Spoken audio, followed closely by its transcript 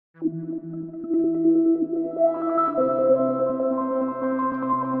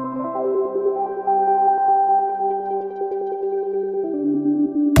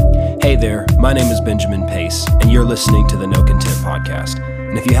My name is Benjamin Pace, and you're listening to the No Content Podcast.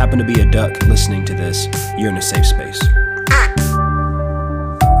 And if you happen to be a duck listening to this, you're in a safe space.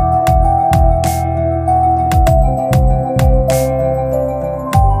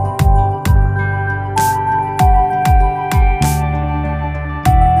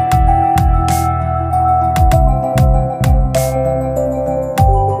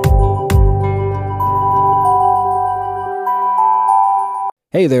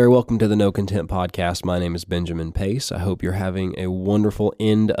 Hey there, welcome to the No Content Podcast. My name is Benjamin Pace. I hope you're having a wonderful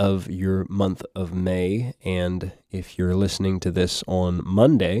end of your month of May, and if you're listening to this on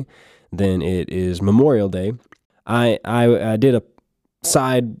Monday, then it is Memorial Day. I did a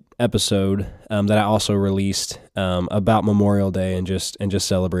side episode that I also released about Memorial Day and just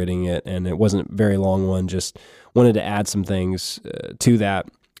celebrating it, and it wasn't a very long one, just wanted to add some things to that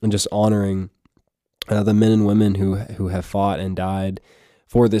and just honoring the men and women who have fought and died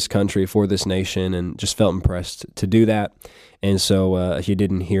for this country, for this nation, and just felt impressed to do that. And so if you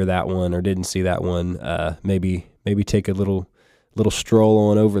didn't hear that one or didn't see that one, maybe take a little stroll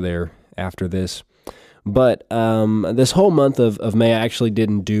on over there after this. But this whole month of May, I actually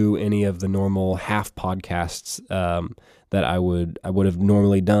didn't do any of the normal half podcasts that I would have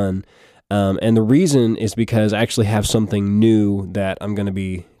normally done. And the reason is because I actually have something new that I'm going to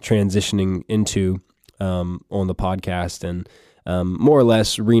be transitioning into on the podcast, and more or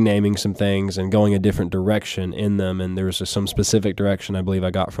less renaming some things and going a different direction in them. And there's some specific direction I believe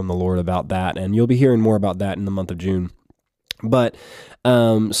I got from the Lord about that. And you'll be hearing more about that in the month of June. But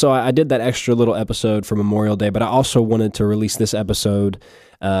so I did that extra little episode for Memorial Day, but I also wanted to release this episode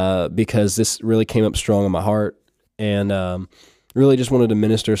because this really came up strong in my heart, and really just wanted to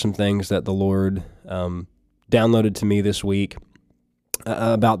minister some things that the Lord downloaded to me this week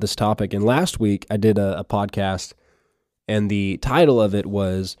about this topic. And last week I did a podcast, and the title of it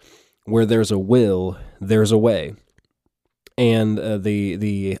was "Where There's a Will, There's a Way." And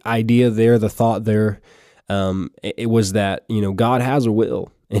the idea there, the thought there, it was that, God has a will,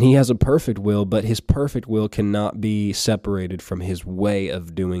 and He has a perfect will, but His perfect will cannot be separated from His way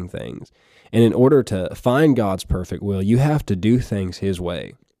of doing things. And in order to find God's perfect will, you have to do things His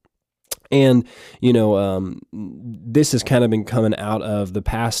way. And, this has kind of been coming out of the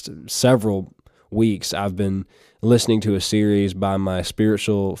past several weeks. I've been listening to a series by my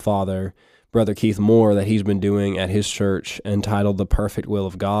spiritual father, Brother Keith Moore, that he's been doing at his church, entitled The Perfect Will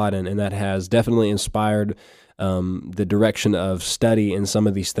of God, and that has definitely inspired the direction of study in some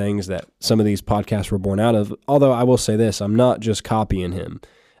of these things that some of these podcasts were born out of. Although I will say this, I'm not just copying him.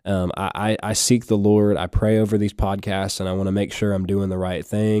 I seek the Lord, I pray over these podcasts, and I want to make sure I'm doing the right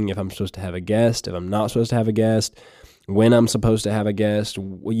thing. If I'm supposed to have a guest, if I'm not supposed to have a guest, when I'm supposed to have a guest.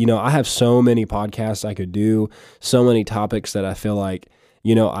 I have so many podcasts I could do, so many topics that I feel like,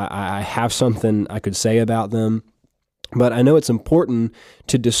 I have something I could say about them. But I know it's important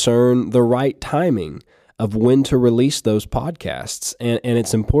to discern the right timing of when to release those podcasts. And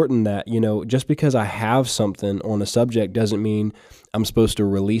it's important that, just because I have something on a subject doesn't mean I'm supposed to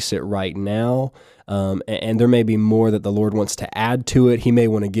release it right now. And there may be more that the Lord wants to add to it. He may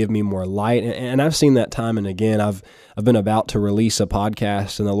want to give me more light. And I've seen that time and again. I've been about to release a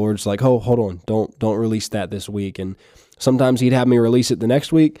podcast, and the Lord's like, "Oh, hold on, don't release that this week." And sometimes He'd have me release it the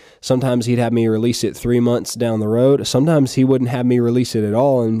next week. Sometimes He'd have me release it 3 months down the road. Sometimes He wouldn't have me release it at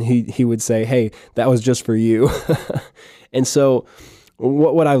all, and he would say, "Hey, that was just for you." And so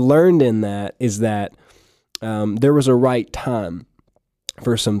what I've learned in that is that there was a right time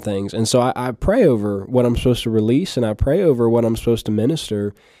for some things. And so I pray over what I'm supposed to release, and I pray over what I'm supposed to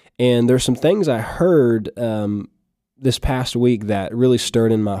minister. And there's some things I heard this past week that really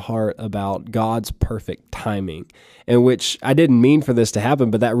stirred in my heart about God's perfect timing, in which I didn't mean for this to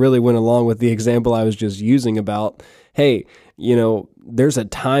happen, but that really went along with the example I was just using about, hey, there's a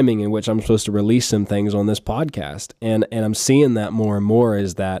timing in which I'm supposed to release some things on this podcast. And I'm seeing that more and more,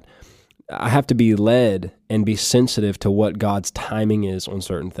 is that I have to be led and be sensitive to what God's timing is on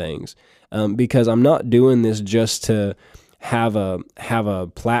certain things, because I'm not doing this just to have a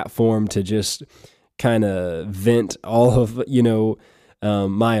platform to just kind of vent all of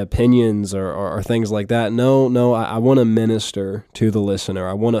my opinions or things like that. No, I want to minister to the listener.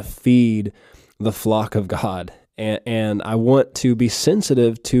 I want to feed the flock of God, and I want to be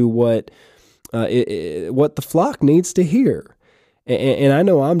sensitive to what the flock needs to hear. And I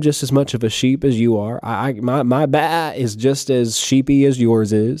know I'm just as much of a sheep as you are. My bat is just as sheepy as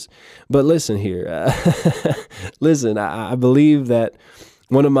yours is. But listen here. Listen, I believe that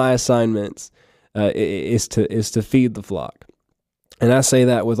one of my assignments is to feed the flock. And I say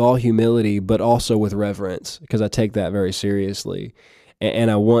that with all humility, but also with reverence, because I take that very seriously.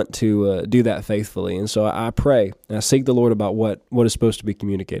 and I want to do that faithfully. And so I pray and I seek the Lord about what is supposed to be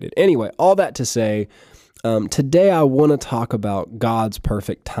communicated. Anyway, all that to say, today I want to talk about God's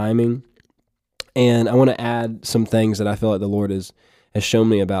perfect timing, and I want to add some things that I feel like the Lord has shown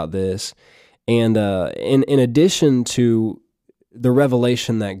me about this. And in addition to the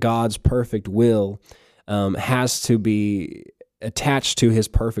revelation that God's perfect will has to be attached to his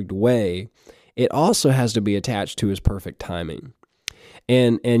perfect way, it also has to be attached to his perfect timing.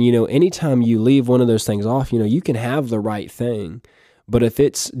 And anytime you leave one of those things off, you can have the right thing, but if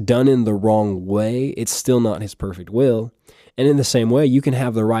it's done in the wrong way, it's still not his perfect will. And in the same way, you can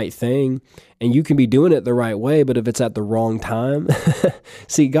have the right thing and you can be doing it the right way, but if it's at the wrong time,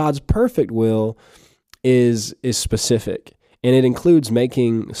 see, God's perfect will is specific, and it includes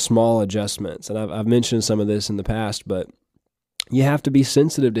making small adjustments. And I've mentioned some of this in the past, but you have to be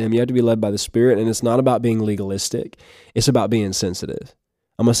sensitive to him. You have to be led by the Spirit, and it's not about being legalistic. It's about being sensitive.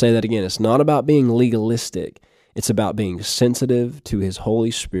 I'm going to say that again. It's not about being legalistic. It's about being sensitive to his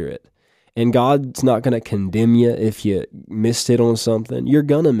Holy Spirit. And God's not going to condemn you if you missed it on something. You're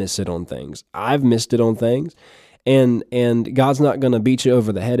going to miss it on things. I've missed it on things. And God's not going to beat you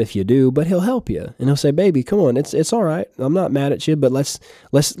over the head if you do, but he'll help you. And he'll say, baby, come on, it's all right. I'm not mad at you, but let's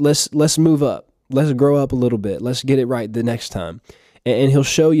move up. Let's grow up a little bit. Let's get it right the next time. And he'll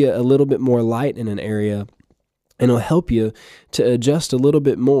show you a little bit more light in an area, and he'll help you to adjust a little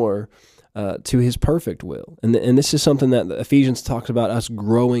bit more to his perfect will. And this is something that Ephesians talks about, us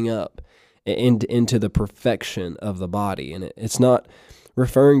growing up into the perfection of the body. And it's not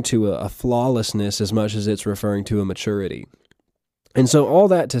referring to a flawlessness as much as it's referring to a maturity. And so all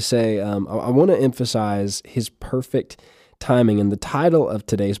that to say, I want to emphasize his perfect timing. And the title of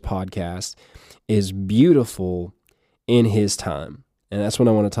today's podcast is Beautiful in His Time. And that's what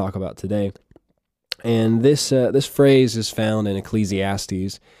I want to talk about today. And this phrase is found in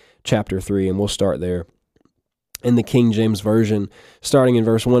Ecclesiastes chapter 3, and we'll start there. In the King James Version, starting in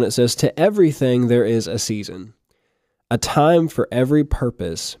verse 1, it says, "To everything there is a season, a time for every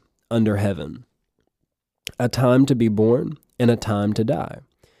purpose under heaven, a time to be born and a time to die."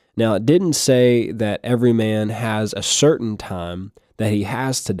 Now, it didn't say that every man has a certain time that he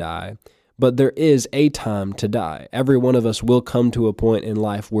has to die, but there is a time to die. Every one of us will come to a point in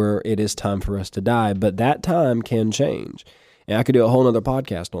life where it is time for us to die, but that time can change. And I could do a whole nother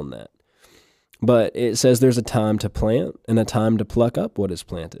podcast on that. But it says there's a time to plant and a time to pluck up what is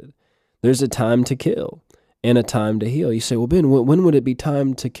planted. There's a time to kill and a time to heal. You say, well, Ben, when would it be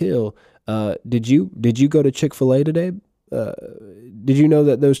time to kill? Did you go to Chick-fil-A today? Did you know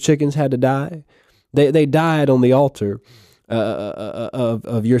that those chickens had to die? They died on the altar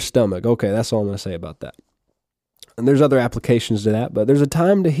of your stomach. Okay, that's all I'm going to say about that. And there's other applications to that, but there's a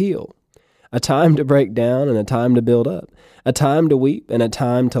time to heal, a time to break down and a time to build up, a time to weep and a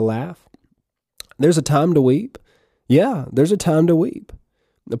time to laugh. There's a time to weep. Yeah, there's a time to weep.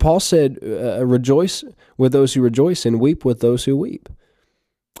 Paul said, rejoice with those who rejoice and weep with those who weep.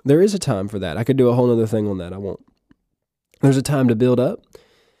 There is a time for that. I could do a whole other thing on that. I won't. There's a time to build up.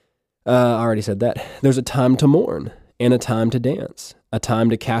 I already said that. There's a time to mourn and a time to dance, a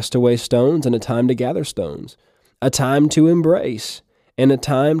time to cast away stones and a time to gather stones, a time to embrace and a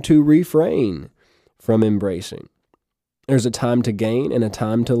time to refrain from embracing. There's a time to gain and a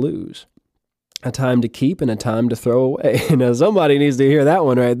time to lose, a time to keep and a time to throw away. Now, somebody needs to hear that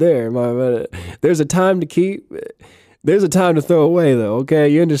one right there. There's a time to keep. There's a time to throw away, though. Okay,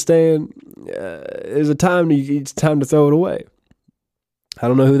 you understand? There's a time it's time to throw it away. I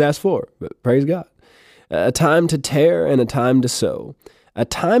don't know who that's for, but praise God. A time to tear and a time to sow, a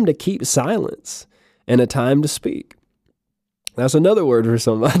time to keep silence and a time to speak. That's another word for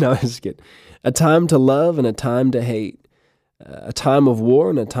somebody. No, I'm just kidding. A time to love and a time to hate, a time of war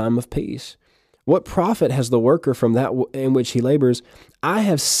and a time of peace. What profit has the worker from that in which he labors? I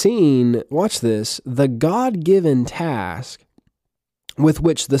have seen, watch this, the God-given task with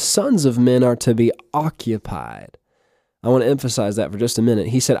which the sons of men are to be occupied. I want to emphasize that for just a minute.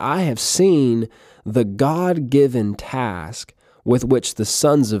 He said, I have seen the God-given task with which the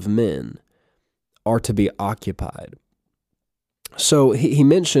sons of men are to be occupied. So he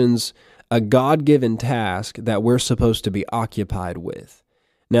mentions a God-given task that we're supposed to be occupied with.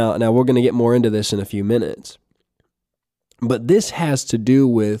 Now we're going to get more into this in a few minutes. But this has to do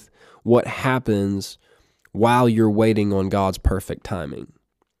with what happens while you're waiting on God's perfect timing.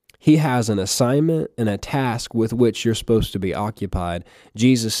 He has an assignment and a task with which you're supposed to be occupied.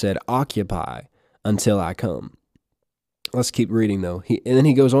 Jesus said, occupy until I come. Let's keep reading, though. And then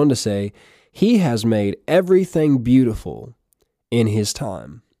he goes on to say, He has made everything beautiful in His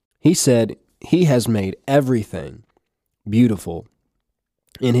time. He said, He has made everything beautiful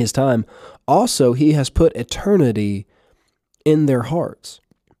in his time, also he has put eternity in their hearts.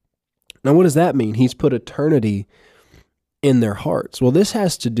 Now, what does that mean? He's put eternity in their hearts. Well, this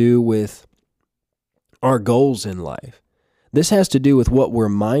has to do with our goals in life. This has to do with what we're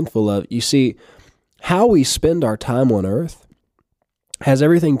mindful of. You see, how we spend our time on earth has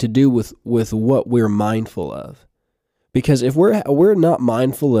everything to do with what we're mindful of. Because if we're not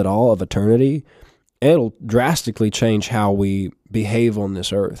mindful at all of eternity, it'll drastically change how we behave on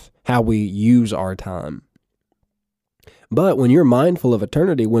this earth, how we use our time. But when you're mindful of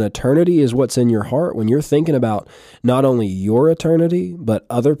eternity, when eternity is what's in your heart, when you're thinking about not only your eternity, but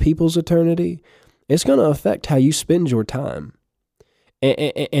other people's eternity, it's going to affect how you spend your time.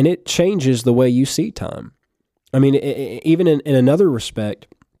 And it changes the way you see time. I mean, even in another respect,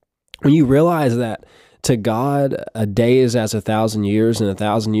 when you realize that to God, a day is as 1,000 years and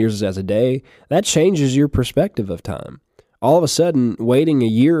 1,000 years is as a day, that changes your perspective of time. All of a sudden, waiting a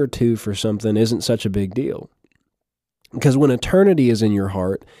year or two for something isn't such a big deal. Because when eternity is in your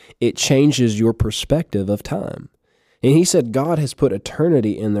heart, it changes your perspective of time. And he said God has put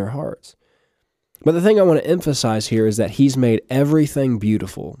eternity in their hearts. But the thing I want to emphasize here is that he's made everything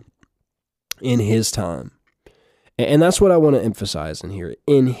beautiful in his time. And that's what I want to emphasize in here.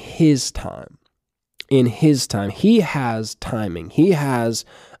 In his time. In his time. He has timing. He has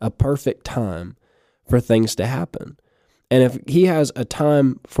a perfect time for things to happen. And if he has a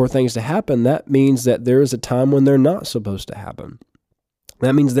time for things to happen, that means that there is a time when they're not supposed to happen.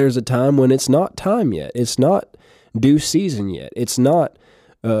 That means there's a time when it's not time yet. It's not due season yet. It's not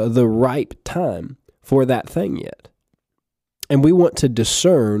the ripe time for that thing yet. And we want to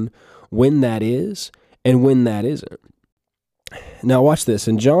discern when that is and when that isn't. Now watch this.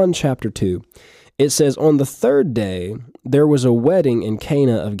 In John chapter 2, it says, "On the third day, there was a wedding in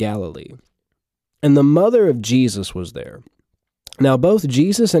Cana of Galilee, and the mother of Jesus was there. Now both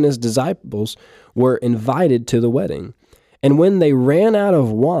Jesus and his disciples were invited to the wedding. And when they ran out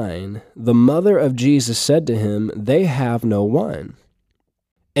of wine, the mother of Jesus said to him, 'They have no wine.'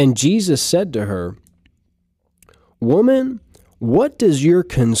 And Jesus said to her, 'Woman, what does your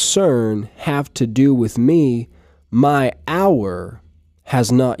concern have to do with me? My hour has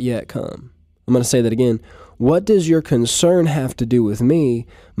not yet come.'" I'm going to say that again. "What does your concern have to do with me?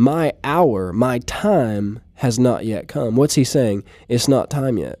 My hour, my time has not yet come." What's he saying? It's not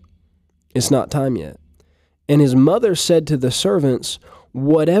time yet. It's not time yet. And his mother said to the servants,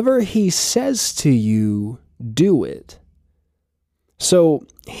 "Whatever he says to you, do it." So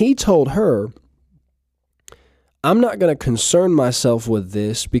he told her, I'm not going to concern myself with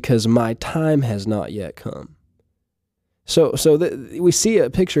this because my time has not yet come. So we see a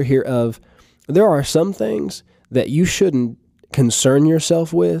picture here of there are some things that you shouldn't concern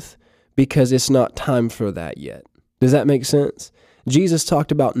yourself with because it's not time for that yet. Does that make sense? Jesus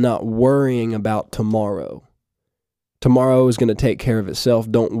talked about not worrying about tomorrow. Tomorrow is going to take care of itself.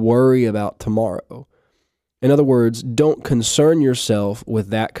 Don't worry about tomorrow. In other words, don't concern yourself with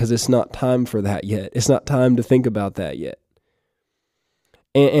that because it's not time for that yet. It's not time to think about that yet.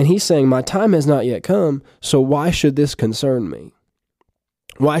 And he's saying, my time has not yet come, so why should this concern me?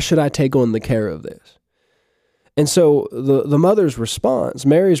 Why should I take on the care of this? And so the mother's response,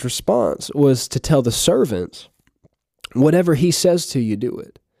 Mary's response, was to tell the servants, whatever he says to you, do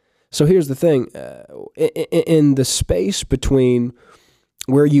it. So here's the thing. In the space between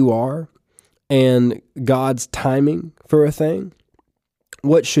where you are and God's timing for a thing,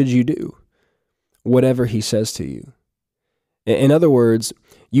 what should you do? Whatever he says to you. In other words,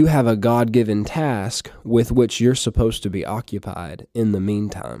 you have a God-given task with which you're supposed to be occupied in the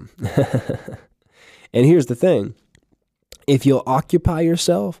meantime. And here's the thing. If you'll occupy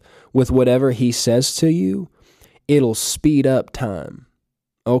yourself with whatever he says to you, it'll speed up time.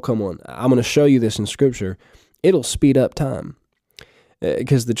 Oh, come on. I'm going to show you this in Scripture. It'll speed up time.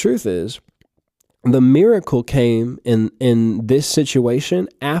 Because the truth is, the miracle came in this situation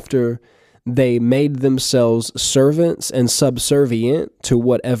after they made themselves servants and subservient to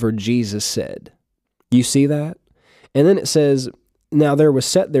whatever Jesus said. You see that? And then it says, "Now there was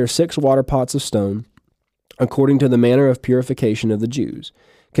set there 6 water pots of stone, according to the manner of purification of the Jews,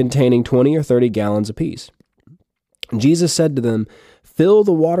 containing 20 or 30 gallons apiece. Jesus said to them, 'Fill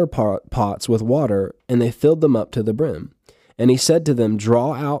the water pots with water,' and they filled them up to the brim. And he said to them,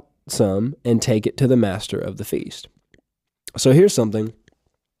 'Draw out some and take it to the master of the feast.'" So here's something.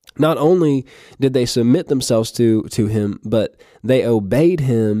 Not only did they submit themselves to him, but they obeyed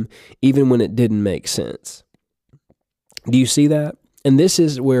him even when it didn't make sense. Do you see that? And this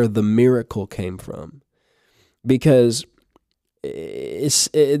is where the miracle came from. Because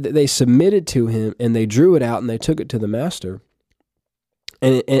they submitted to him and they drew it out and they took it to the master.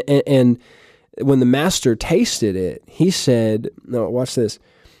 And when the master tasted it, he said, no, watch this.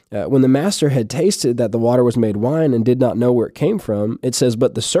 When the master had tasted that the water was made wine and did not know where it came from, it says,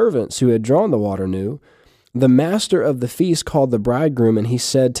 but the servants who had drawn the water knew. The master of the feast called the bridegroom, and he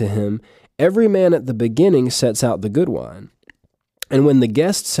said to him, every man at the beginning sets out the good wine. And when the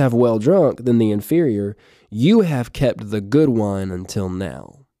guests have well drunk, then the inferior, you have kept the good wine until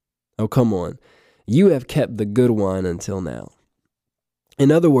now. Oh, come on. You have kept the good wine until now.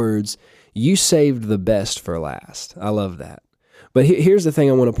 In other words, you saved the best for last. I love that. But here's the thing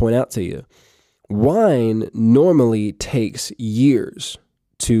I want to point out to you. Wine normally takes years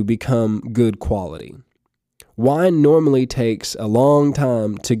to become good quality. Wine normally takes a long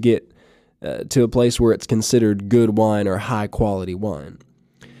time to get to a place where it's considered good wine or high quality wine.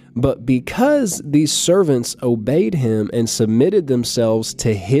 But because these servants obeyed him and submitted themselves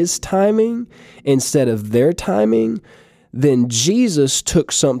to his timing instead of their timing, then Jesus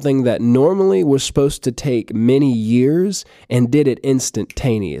took something that normally was supposed to take many years and did it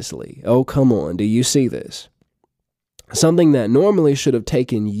instantaneously. Oh, come on. Do you see this? Something that normally should have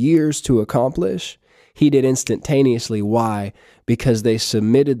taken years to accomplish, he did instantaneously. Why? Because they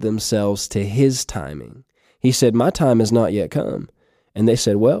submitted themselves to his timing. He said, my time has not yet come. And they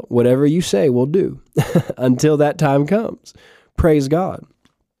said, well, whatever you say, we'll do until that time comes. Praise God.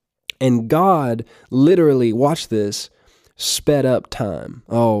 And God literally, watch this, sped up time.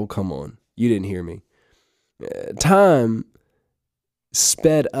 Oh, come on. You didn't hear me. Time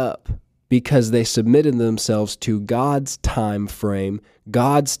sped up because they submitted themselves to God's time frame,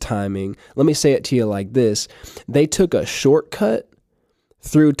 God's timing. Let me say it to you like this. They took a shortcut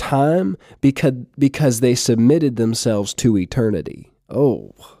through time because they submitted themselves to eternity.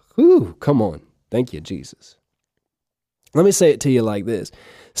 Oh, whew, come on. Thank you, Jesus. Let me say it to you like this.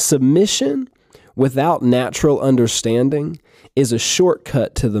 Submission without natural understanding is a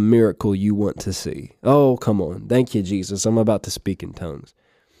shortcut to the miracle you want to see. Oh, come on. Thank you, Jesus. I'm about to speak in tongues.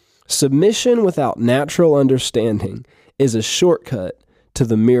 Submission without natural understanding is a shortcut to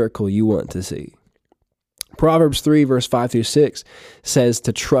the miracle you want to see. Proverbs 3, verse 5 through 6 says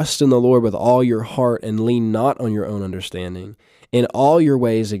to trust in the Lord with all your heart and lean not on your own understanding. In all your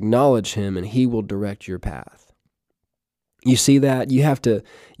ways acknowledge him, and he will direct your path. You see that? You have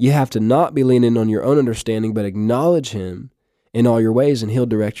to not be leaning on your own understanding, but acknowledge him in all your ways, and he'll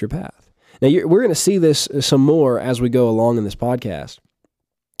direct your path. Now, we're going to see this some more as we go along in this podcast,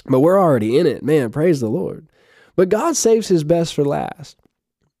 but we're already in it. Man, praise the Lord. But God saves his best for last.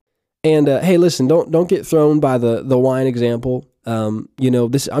 And hey, listen, don't get thrown by the wine example. I'm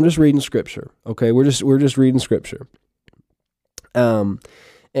just reading scripture. Okay, we're just reading scripture. When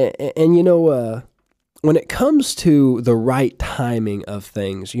it comes to the right timing of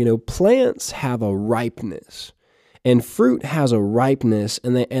things, plants have a ripeness, and fruit has a ripeness,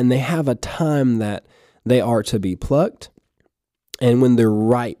 and they have a time that they are to be plucked, and when they're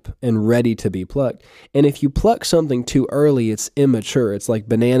ripe and ready to be plucked. And if you pluck something too early, it's immature. It's like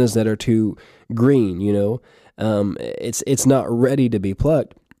bananas that are too green, it's not ready to be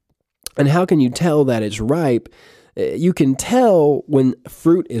plucked. And how can you tell that it's ripe? You can tell when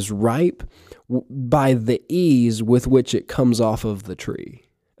fruit is ripe by the ease with which it comes off of the tree.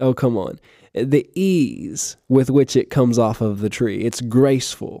 Oh, come on. The ease with which it comes off of the tree. It's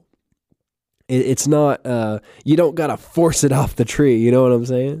graceful. It's not, you don't got to force it off the tree. You know what I'm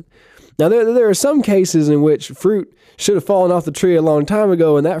saying? Now, there are some cases in which fruit should have fallen off the tree a long time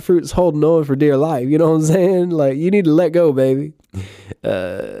ago, and that fruit's holding on for dear life. You know what I'm saying? Like, you need to let go, baby,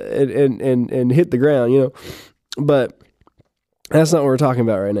 and hit the ground, But that's not what we're talking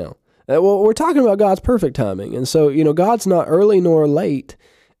about right now. Well, we're talking about God's perfect timing. And so, God's not early nor late.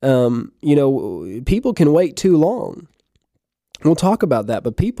 People can wait too long. We'll talk about that,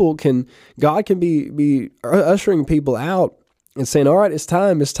 but God can be ushering people out and saying, all right, it's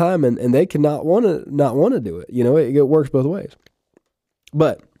time, and they cannot want to do it. It works both ways.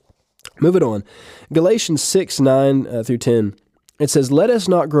 But moving on, Galatians 6, 9 through 10, it says, let us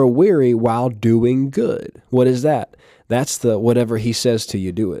not grow weary while doing good. What is that? That's the whatever he says to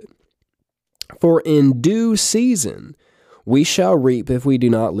you, do it. For in due season we shall reap if we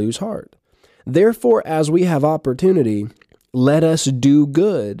do not lose heart. Therefore, as we have opportunity, let us do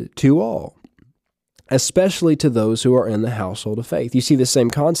good to all, especially to those who are in the household of faith. You see the same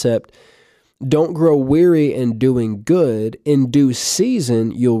concept. Don't grow weary in doing good. In due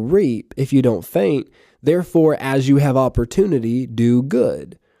season, you'll reap if you don't faint. Therefore, as you have opportunity, do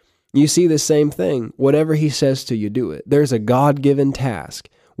good. You see the same thing. Whatever he says to you, do it. There's a God-given task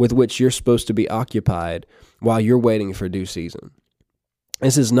with which you're supposed to be occupied while you're waiting for due season.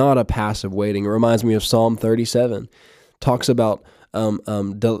 This is not a passive waiting. It reminds me of Psalm 37. Talks about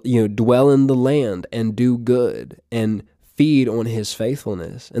dwell in the land and do good and feed on his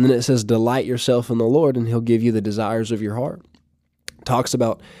faithfulness. And then it says, delight yourself in the Lord and he'll give you the desires of your heart. Talks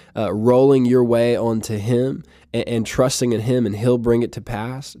about rolling your way onto him and trusting in him and he'll bring it to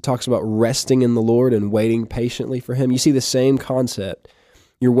pass. It talks about resting in the Lord and waiting patiently for him. You see the same concept.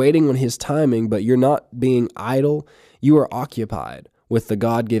 You're waiting on his timing, but you're not being idle. You are occupied with the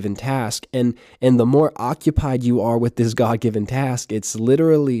God-given task. And the more occupied you are with this God-given task, it's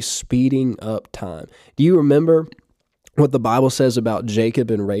literally speeding up time. Do you remember what the Bible says about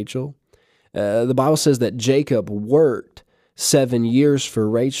Jacob and Rachel? The Bible says that Jacob worked 7 years for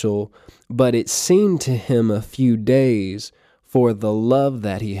Rachel, but it seemed to him a few days for the love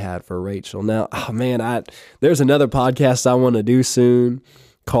that he had for Rachel. Now, there's another podcast I want to do soon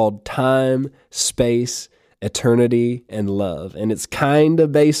called Time, Space, Eternity, and Love. And it's kind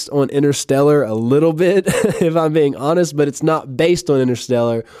of based on Interstellar a little bit, if I'm being honest, but it's not based on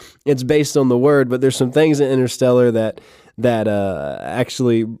Interstellar. It's based on the Word, but there's some things in Interstellar that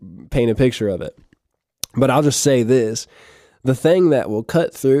actually paint a picture of it. But I'll just say this. The thing that will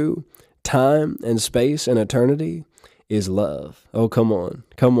cut through time and space and eternity is love. Oh, come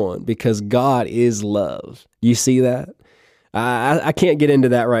on, because God is love. You see that? I can't get into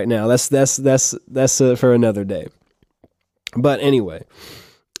that right now. That's for another day. But anyway,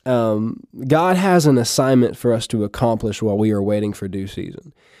 God has an assignment for us to accomplish while we are waiting for due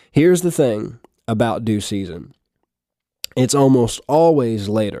season. Here's the thing about due season. It's almost always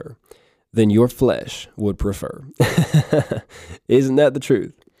later than your flesh would prefer. Isn't that the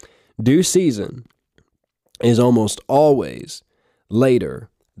truth? Due season is almost always later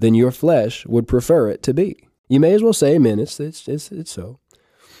than your flesh would prefer it to be. You may as well say amen. It's so.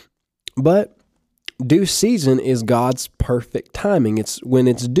 But due season is God's perfect timing. It's when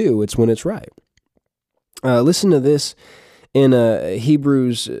it's due. It's when it's right. Listen to this in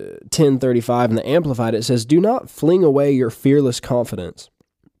Hebrews 10:35 in the Amplified. It says, "Do not fling away your fearless confidence,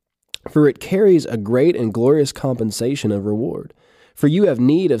 for it carries a great and glorious compensation of reward. For you have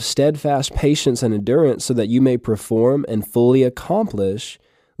need of steadfast patience and endurance so that you may perform and fully accomplish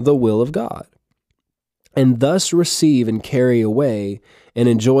the will of God, and thus receive and carry away and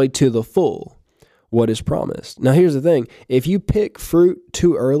enjoy to the full what is promised." Now here's the thing. If you pick fruit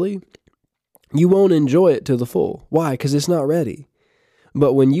too early, you won't enjoy it to the full. Why? Because it's not ready.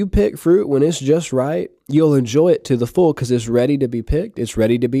 But when you pick fruit when it's just right, you'll enjoy it to the full because it's ready to be picked. It's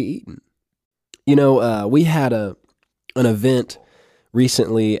ready to be eaten. We had an event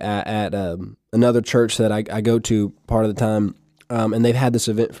recently at another church that I go to part of the time, and they've had this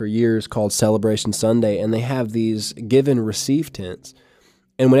event for years called Celebration Sunday, and they have these give and receive tents.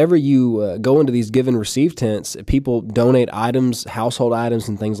 And whenever you go into these give and receive tents, people donate items, household items,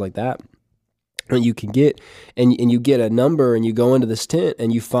 and things like that. And you can get, and you get a number, and you go into this tent,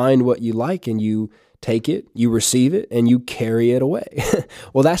 and you find what you like, and you take it, you receive it, and you carry it away.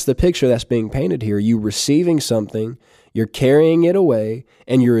 Well, that's the picture that's being painted here. You receiving something, you're carrying it away,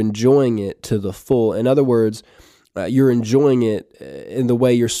 and you're enjoying it to the full. In other words, you're enjoying it in the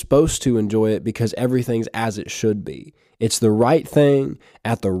way you're supposed to enjoy it because everything's as it should be. It's the right thing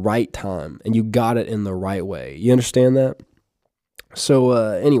at the right time, and you got it in the right way. You understand that? So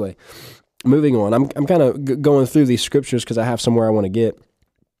anyway, moving on. I'm kind of going through these scriptures because I have somewhere I want to get.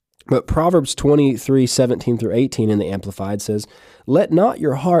 But Proverbs 23:17-18 in the Amplified says, "Let not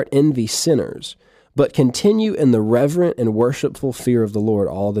your heart envy sinners, but continue in the reverent and worshipful fear of the Lord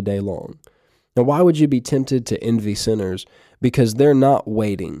all the day long." Now, why would you be tempted to envy sinners? Because they're not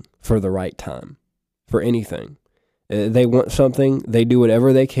waiting for the right time for anything. They want something, they do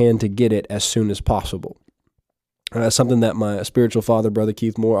whatever they can to get it as soon as possible. Something that my spiritual father, Brother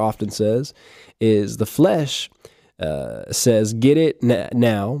Keith Moore, often says is the flesh says, get it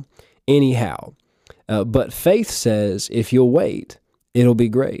now, anyhow. But faith says, if you'll wait, it'll be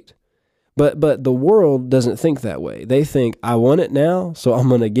great. But the world doesn't think that way. They think, I want it now, so I'm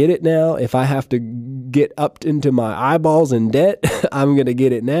going to get it now. If I have to get up into my eyeballs in debt, I'm going to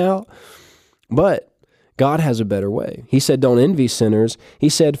get it now. But God has a better way. He said, don't envy sinners. He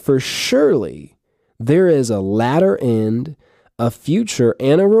said, for surely there is a latter end, a future,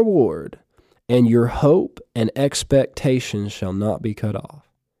 and a reward, and your hope and expectation shall not be cut off.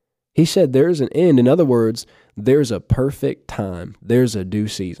 He said there's an end. In other words, there's a perfect time. There's a due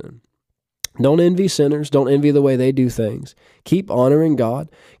season. Don't envy sinners. Don't envy the way they do things. Keep honoring God.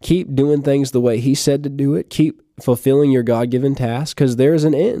 Keep doing things the way He said to do it. Keep fulfilling your God-given task because there's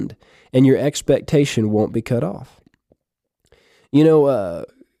an end, and your expectation won't be cut off.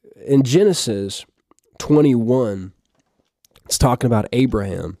 In Genesis 21, it's talking about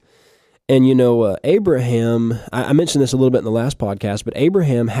Abraham. And, Abraham, I mentioned this a little bit in the last podcast, but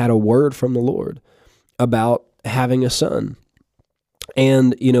Abraham had a word from the Lord about having a son.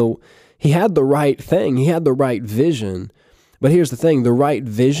 And, he had the right thing. He had the right vision. But here's the thing, the right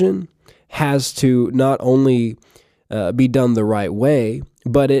vision has to not only be done the right way,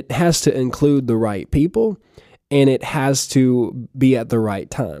 but it has to include the right people, and it has to be at the right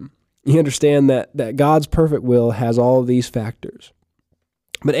time. You understand that God's perfect will has all of these factors.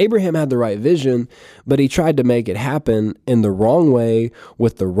 But Abraham had the right vision, but he tried to make it happen in the wrong way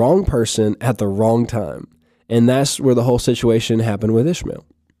with the wrong person at the wrong time. And that's where the whole situation happened with Ishmael.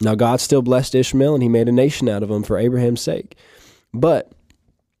 Now, God still blessed Ishmael, and he made a nation out of him for Abraham's sake. But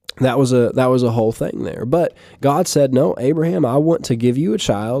that was a whole thing there. But God said, no, Abraham, I want to give you a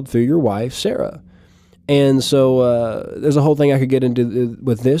child through your wife, Sarah. And so there's a whole thing I could get into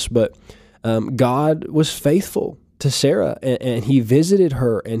with this, but God was faithful to Sarah, and he visited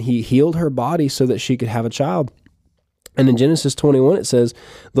her, and he healed her body so that she could have a child. And in Genesis 21, it says,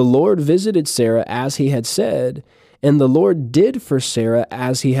 the Lord visited Sarah as he had said, and the Lord did for Sarah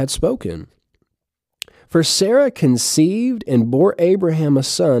as he had spoken. For Sarah conceived and bore Abraham a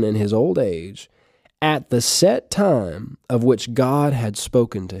son in his old age, at the set time of which God had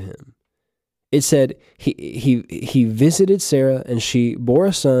spoken to him. It said he visited Sarah, and she bore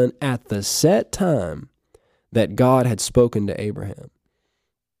a son at the set time that God had spoken to Abraham.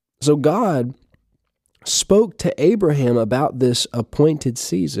 So God spoke to Abraham about this appointed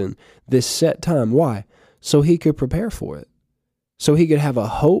season, this set time. Why? So he could prepare for it. So he could have a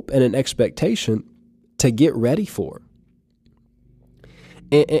hope and an expectation to get ready for.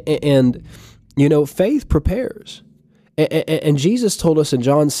 And faith prepares. And Jesus told us in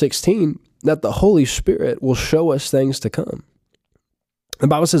John 16 that the Holy Spirit will show us things to come. The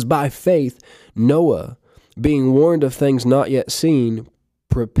Bible says, by faith, Noah, being warned of things not yet seen,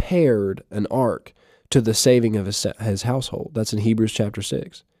 prepared an ark to the saving of his household. That's in Hebrews chapter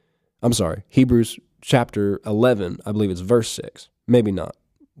 6. I'm sorry, Hebrews chapter 11, I believe it's verse 6. Maybe not.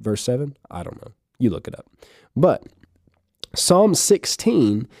 Verse 7? I don't know. You look it up. But Psalm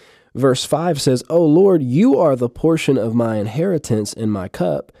 16, verse 5 says, O Lord, you are the portion of my inheritance in my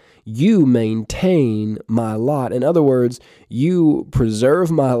cup. You maintain my lot. In other words, you preserve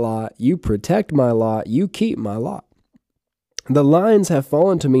my lot, you protect my lot, you keep my lot. The lines have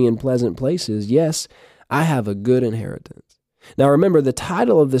fallen to me in pleasant places. Yes, I have a good inheritance. Now remember, the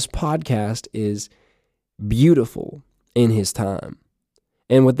title of this podcast is Beautiful in His Time.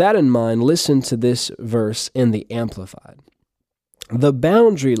 And with that in mind, listen to this verse in the Amplified. The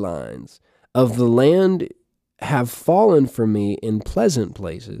boundary lines of the land have fallen for me in pleasant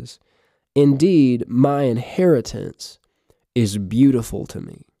places. Indeed, my inheritance is beautiful to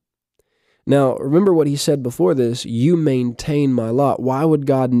me. Now, remember what he said before this, you maintain my lot. Why would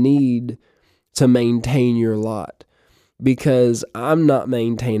God need to maintain your lot? Because I'm not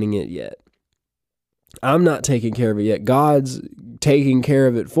maintaining it yet. I'm not taking care of it yet. God's taking care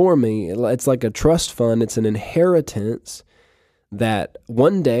of it for me. It's like a trust fund. It's an inheritance that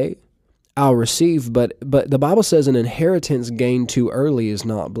one day I'll receive, but the Bible says an inheritance gained too early is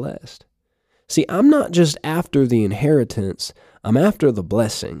not blessed. See, I'm not just after the inheritance, I'm after the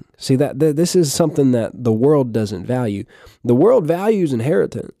blessing. See, that this is something that the world doesn't value. The world values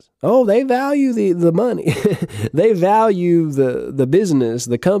inheritance. Oh, they value the money. They value the business,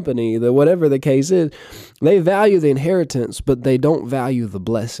 the company, the whatever the case is. They value the inheritance, but they don't value the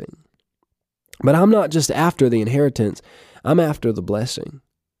blessing. But I'm not just after the inheritance, I'm after the blessing.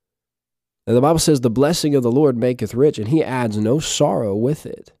 And the Bible says the blessing of the Lord maketh rich, and he adds no sorrow with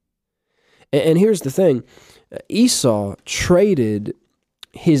it. And here's the thing, Esau traded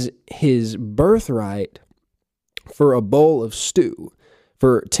his birthright for a bowl of stew,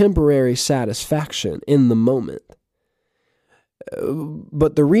 for temporary satisfaction in the moment.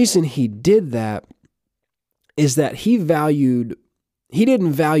 But the reason he did that is that he didn't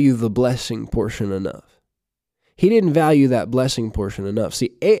value the blessing portion enough. He didn't value that blessing portion enough.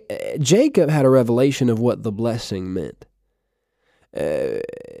 See, Jacob had a revelation of what the blessing meant.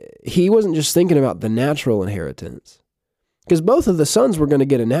 He wasn't just thinking about the natural inheritance, because both of the sons were going to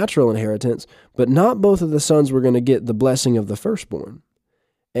get a natural inheritance, but not both of the sons were going to get the blessing of the firstborn.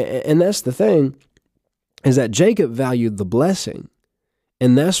 And that's the thing, is that Jacob valued the blessing,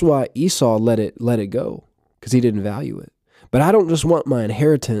 and that's why Esau let it go, because he didn't value it. But I don't just want my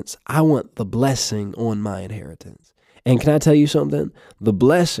inheritance, I want the blessing on my inheritance. And can I tell you something? The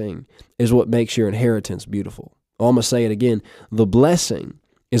blessing is what makes your inheritance beautiful. I'm going to say it again. The blessing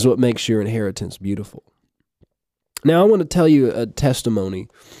is what makes your inheritance beautiful. Now, I want to tell you a testimony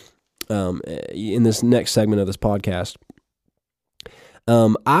in this next segment of this podcast.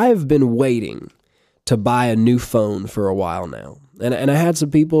 I've been waiting to buy a new phone for a while now. And I had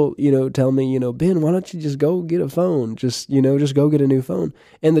some people, tell me, Ben, why don't you just go get a phone? Just go get a new phone.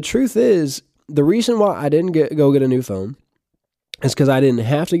 And the truth is, the reason why I didn't go get a new phone is because I didn't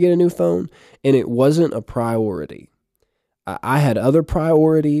have to get a new phone, and it wasn't a priority. I had other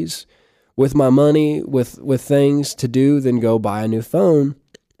priorities with my money, with things to do than go buy a new phone.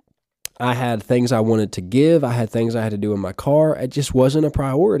 I had things I wanted to give. I had things I had to do in my car. It just wasn't a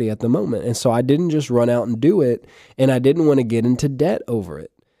priority at the moment. And so I didn't just run out and do it, and I didn't want to get into debt over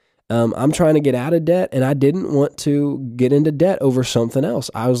it. I'm trying to get out of debt, and I didn't want to get into debt over something else.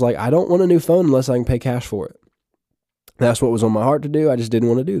 I was like, I don't want a new phone unless I can pay cash for it. That's what was on my heart to do. I just didn't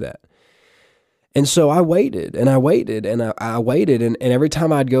want to do that. And so I waited, and I waited, and I waited, and every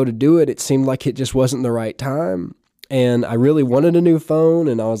time I'd go to do it, it seemed like it just wasn't the right time. And I really wanted a new phone,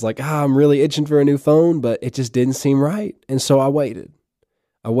 and I was like, I'm really itching for a new phone, but it just didn't seem right. And so I waited.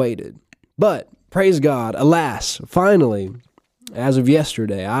 But praise God, alas, finally, as of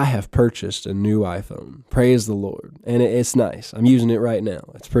yesterday, I have purchased a new iPhone. Praise the Lord. And it's nice. I'm using it right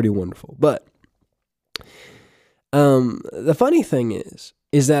now. It's pretty wonderful. But the funny thing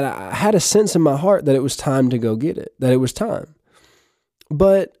is that I had a sense in my heart that it was time to go get it, that it was time.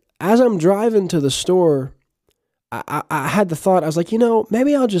 But as I'm driving to the store, I had the thought, I was like,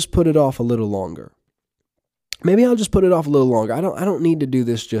 maybe I'll just put it off a little longer. I don't need to do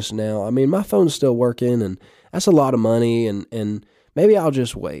this just now. I mean, my phone's still working, and that's a lot of money, and maybe I'll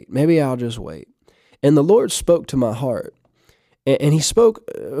just wait. And the Lord spoke to my heart, and he spoke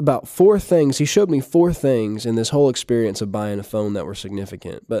about 4 things. He showed me 4 things in this whole experience of buying a phone that were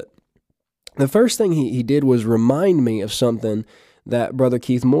significant. But the first thing he did was remind me of something that Brother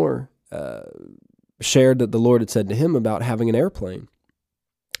Keith Moore shared that the Lord had said to him about having an airplane.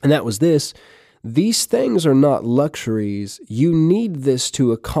 And that was this: these things are not luxuries. You need this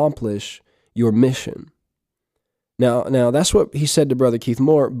to accomplish your mission. Now that's what he said to Brother Keith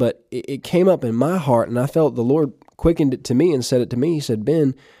Moore, but it came up in my heart, and I felt the Lord quickened it to me and said it to me. He said,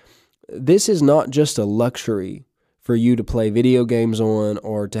 Ben, this is not just a luxury for you to play video games on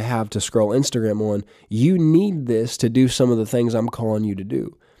or to have to scroll Instagram on. You need this to do some of the things I'm calling you to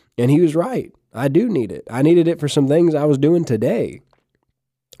do. And he was right. I do need it. I needed it for some things I was doing today,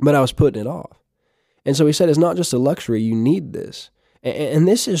 but I was putting it off. And so he said, it's not just a luxury. You need this. And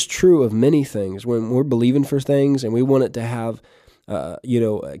this is true of many things. When we're believing for things and we want it to have,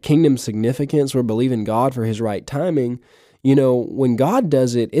 kingdom significance, we're believing God for his right timing. When God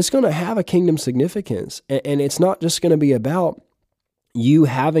does it, it's going to have a kingdom significance. And it's not just going to be about you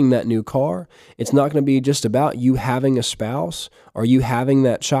having that new car. It's not going to be just about you having a spouse or you having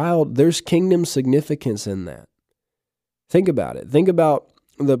that child. There's kingdom significance in that. Think about it. Think about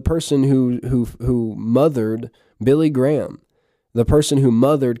the person who mothered Billy Graham, the person who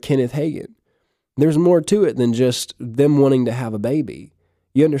mothered Kenneth Hagin. There's more to it than just them wanting to have a baby.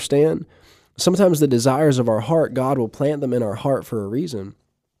 You understand? Sometimes the desires of our heart, God will plant them in our heart for a reason.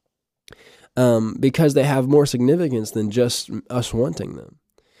 Because they have more significance than just us wanting them.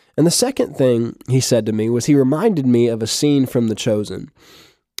 And the second thing he said to me was he reminded me of a scene from The Chosen.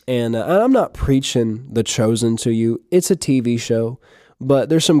 And I'm not preaching The Chosen to you. It's a TV show, but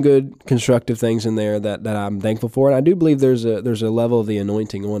there's some good constructive things in there that I'm thankful for. And I do believe there's a level of the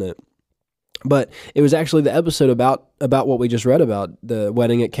anointing on it. But it was actually the episode about what we just read about, the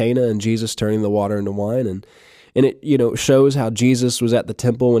wedding at Cana and Jesus turning the water into wine. And it, shows how Jesus was at the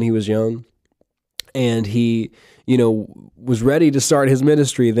temple when he was young. And he, was ready to start his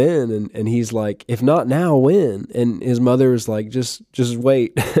ministry then. And he's like, if not now, when? And his mother was like, just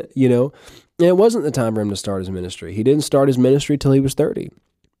wait, And it wasn't the time for him to start his ministry. He didn't start his ministry till he was 30.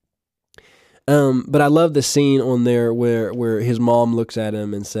 But I love the scene on there where his mom looks at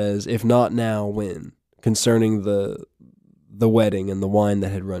him and says, if not now, when? Concerning the wedding and the wine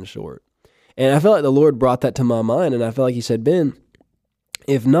that had run short. And I felt like the Lord brought that to my mind. And I felt like he said, Ben,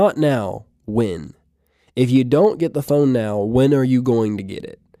 if not now, when? If you don't get the phone now, when are you going to get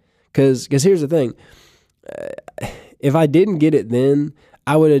it? Because here's the thing. If I didn't get it then,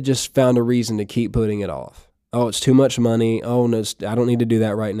 I would have just found a reason to keep putting it off. Oh, it's too much money. Oh, no, I don't need to do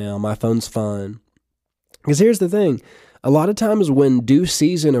that right now. My phone's fine. Because here's the thing. A lot of times when due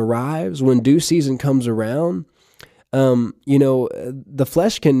season arrives, when due season comes around, the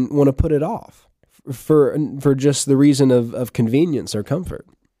flesh can want to put it off for just the reason of convenience or comfort.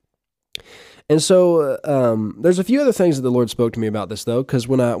 And so there's a few other things that the Lord spoke to me about this, though, because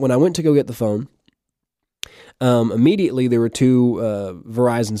when I went to go get the phone, immediately there were 2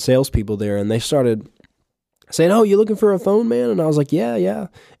 Verizon salespeople there, and they started saying, "Oh, you looking for a phone, man?" And I was like, yeah.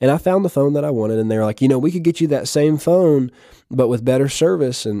 And I found the phone that I wanted, and they were like, we could get you that same phone, but with better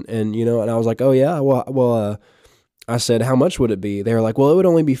service. And I was like, "Oh yeah, well, I said, how much would it be?" They were like, "Well, it would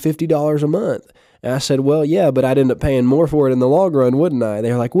only be $50 a month." And I said, "Well, yeah, but I'd end up paying more for it in the long run, wouldn't I?"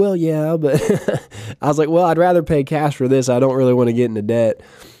 They were like, "Well, yeah, but," I was like, "Well, I'd rather pay cash for this. I don't really want to get into debt."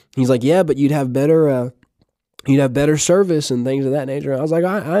 He's like, "Yeah, but you'd have better service and things of that nature." I was like,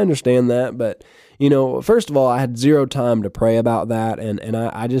 I understand that, but first of all, I had zero time to pray about that, and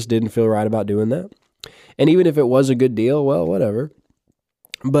I just didn't feel right about doing that. And even if it was a good deal, well, whatever.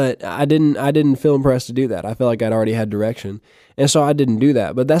 But I didn't feel impressed to do that. I felt like I'd already had direction. And so I didn't do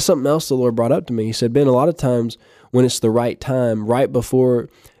that. But that's something else the Lord brought up to me. He said, "Ben, a lot of times when it's the right time, right before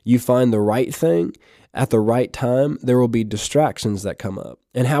you find the right thing, at the right time, there will be distractions that come up."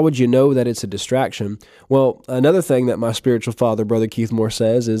 And how would you know that it's a distraction? Well, another thing that my spiritual father, Brother Keith Moore,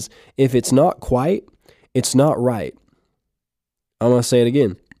 says is, if it's not quite, it's not right. I'm going to say it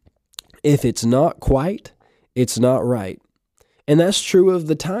again. If it's not quite, it's not right. And that's true of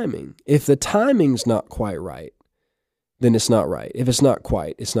the timing. If the timing's not quite right, then it's not right. If it's not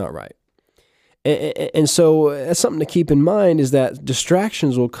quite, it's not right. And so that's something to keep in mind, is that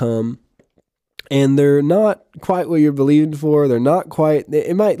distractions will come and they're not quite what you're believing for. They're not quite,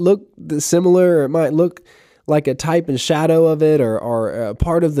 it might look similar, or it might look like a type and shadow of it, or a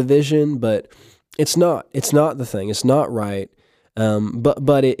part of the vision, but it's not the thing. It's not right.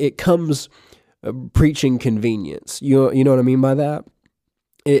 But it comes preaching convenience. You know what I mean by that?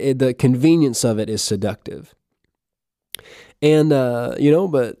 The convenience of it is seductive. And,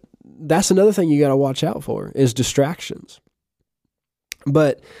 but that's another thing you got to watch out for, is distractions.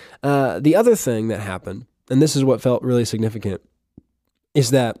 But the other thing that happened, and this is what felt really significant, is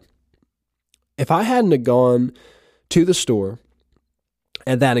that if I hadn't have gone to the store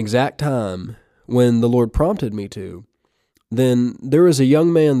at that exact time when the Lord prompted me to, then there was a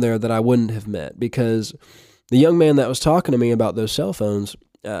young man there that I wouldn't have met, because the young man that was talking to me about those cell phones,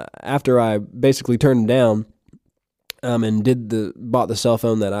 after I basically turned him down and bought the cell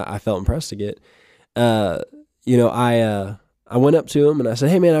phone that I felt impressed to get, I went up to him and I said,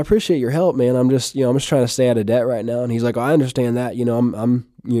 "Hey man, I appreciate your help, man. I'm just trying to stay out of debt right now." And he's like, "Oh, I understand that. I'm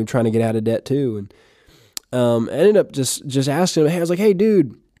trying to get out of debt too." And I ended up just asking him, "Hey," I was like, "Hey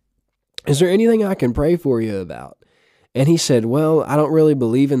dude, is there anything I can pray for you about?" And he said, "Well, I don't really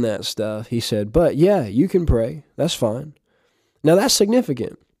believe in that stuff." He said, "But yeah, you can pray. That's fine." Now that's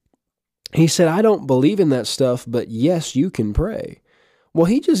significant. He said, "I don't believe in that stuff, but yes, you can pray." Well,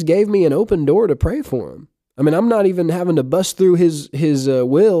 he just gave me an open door to pray for him. I mean, I'm not even having to bust through his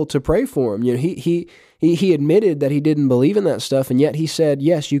will to pray for him. He admitted that he didn't believe in that stuff, and yet he said,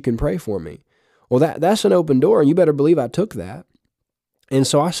 "Yes, you can pray for me." Well, that's an open door, and you better believe I took that. And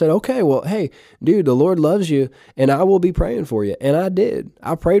so I said, "Okay, well, hey, dude, the Lord loves you, and I will be praying for you." And I did.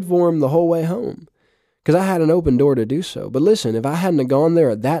 I prayed for him the whole way home, because I had an open door to do so. But listen, if I hadn't have gone there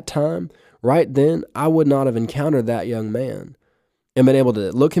at that time, right then, I would not have encountered that young man and been able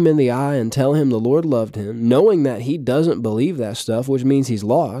to look him in the eye and tell him the Lord loved him, knowing that he doesn't believe that stuff, which means he's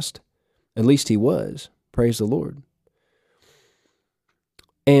lost. At least he was. Praise the Lord.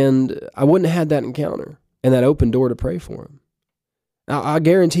 And I wouldn't have had that encounter and that open door to pray for him. Now, I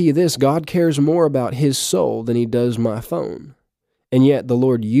guarantee you this, God cares more about his soul than he does my phone. And yet the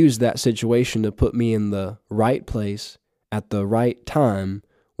Lord used that situation to put me in the right place at the right time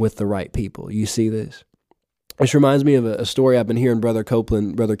with the right people. You see this? This reminds me of a story I've been hearing Brother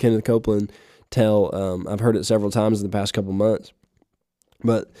Kenneth Copeland tell. I've heard it several times in the past couple months.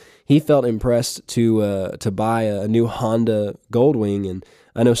 But he felt impressed to buy a new Honda Goldwing, and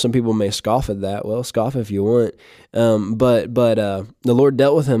I know some people may scoff at that. Well, scoff if you want. But the Lord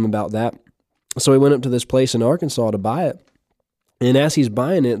dealt with him about that. So he went up to this place in Arkansas to buy it. And as he's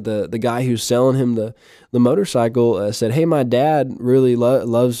buying it, the guy who's selling him the motorcycle said, "Hey, my dad really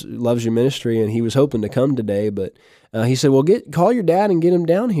loves your ministry, and he was hoping to come today, but he said, well, call your dad and get him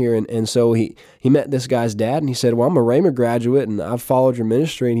down here." And so he met this guy's dad, and he said, "Well, I'm a Rhema graduate, and I've followed your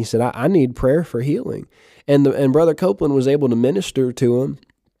ministry." And he said, I need prayer for healing. And Brother Copeland was able to minister to him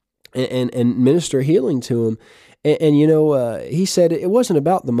and minister healing to him. And he said, it wasn't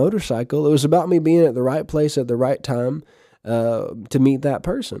about the motorcycle. It was about me being at the right place at the right time to meet that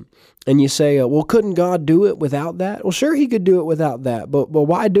person. And you say, well, couldn't God do it without that? Well, sure, he could do it without that, but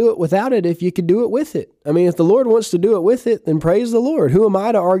why do it without it if you could do it with it? I mean, if the Lord wants to do it with it, then praise the Lord. Who am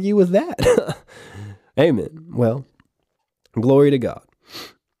I to argue with that? Amen. Well, glory to God.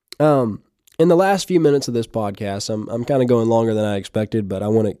 In the last few minutes of this podcast, I'm kind of going longer than I expected, but I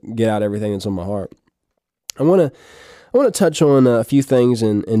want to get out everything that's on my heart. I want to touch on a few things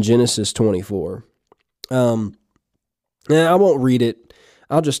in Genesis 24. And I won't read it.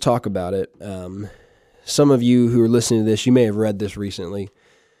 I'll just talk about it. Some of you who are listening to this, you may have read this recently.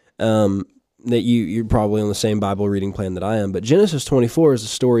 That you're probably on the same Bible reading plan that I am. But Genesis 24 is the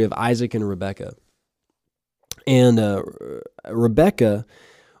story of Isaac and Rebekah. And Rebekah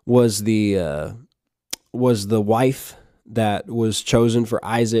was the wife that was chosen for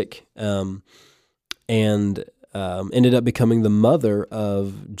Isaac, and ended up becoming the mother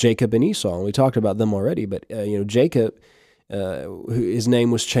of Jacob and Esau. And we talked about them already, but Jacob, his name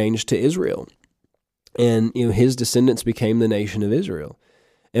was changed to Israel, and his descendants became the nation of Israel.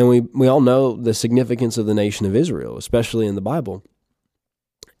 And we all know the significance of the nation of Israel, especially in the Bible.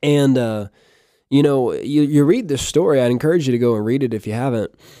 And you read this story. I'd encourage you to go and read it if you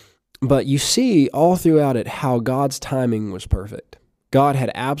haven't. But you see all throughout it how God's timing was perfect. God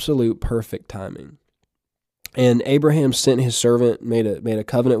had absolute perfect timing. And Abraham sent his servant, made a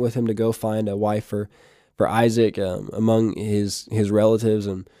covenant with him to go find a wife for Isaac among his relatives.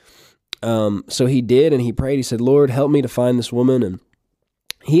 And so he did, and he prayed. He said, Lord, help me to find this woman. And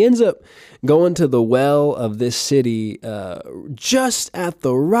he ends up going to the well of this city just at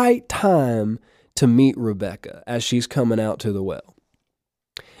the right time to meet Rebekah as she's coming out to the well.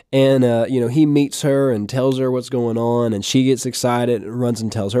 And, he meets her and tells her what's going on, and she gets excited and runs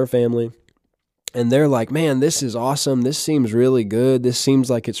and tells her family. And they're like, man, this is awesome. This seems really good. This seems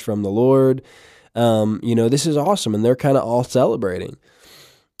like it's from the Lord. This is awesome. And they're kind of all celebrating.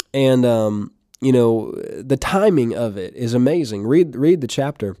 And, the timing of it is amazing. Read the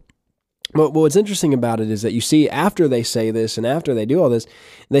chapter. But what's interesting about it is that you see after they say this and after they do all this,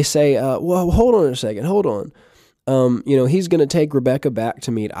 they say, well, hold on a second, hold on. He's going to take Rebekah back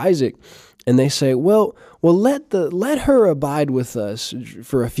to meet Isaac. And they say, well, let her abide with us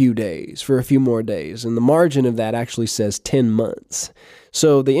for a few days, for a few more days. And the margin of that actually says 10 months.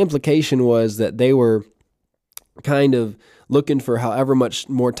 So the implication was that they were kind of looking for however much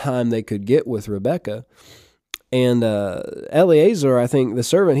more time they could get with Rebekah. And Eliezer, I think the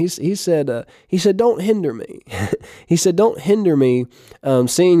servant, he said, don't hinder me. He said, don't hinder me,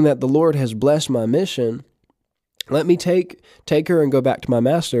 seeing that the Lord has blessed my mission. Let me take her and go back to my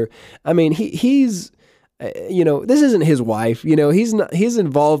master. I mean, he's, this isn't his wife. He's not, his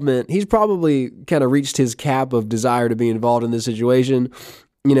involvement, he's probably kind of reached his cap of desire to be involved in this situation.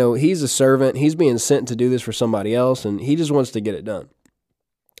 He's a servant. He's being sent to do this for somebody else, and he just wants to get it done.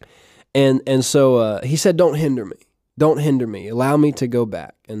 And so he said, don't hinder me. Don't hinder me. Allow me to go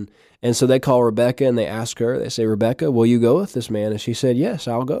back. And so they call Rebekah, and they ask her, they say, Rebekah, will you go with this man? And she said, yes,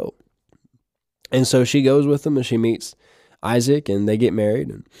 I'll go. And so she goes with them, and she meets Isaac, and they get married.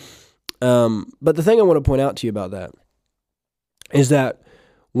 But the thing I want to point out to you about that is that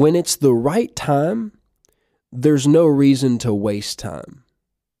when it's the right time, there's no reason to waste time.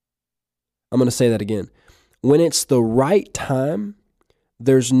 I'm going to say that again. When it's the right time,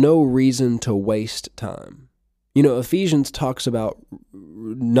 there's no reason to waste time. Ephesians talks about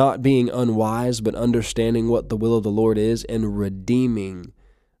not being unwise, but understanding what the will of the Lord is and redeeming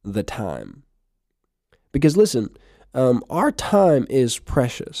the time. Because listen, our time is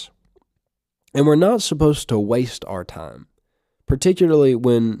precious, and we're not supposed to waste our time, particularly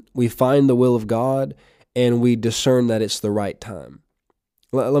when we find the will of God and we discern that it's the right time.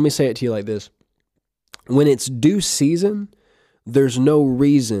 Let me say it to you like this. When it's due season, there's no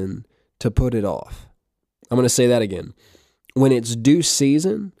reason to put it off. I'm going to say that again. When it's due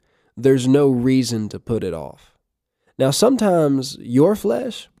season, there's no reason to put it off. Now, sometimes your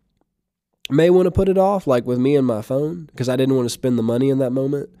flesh may want to put it off, like with me and my phone, because I didn't want to spend the money in that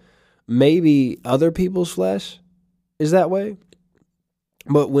moment. Maybe other people's flesh is that way.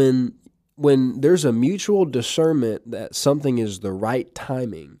 But when there's a mutual discernment that something is the right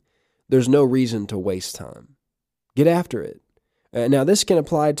timing, there's no reason to waste time. Get after it. Now, this can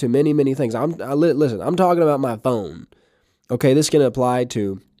apply to many, many things. Listen, I'm talking about my phone. Okay, this can apply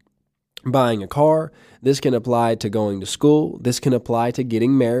to buying a car. This can apply to going to school. This can apply to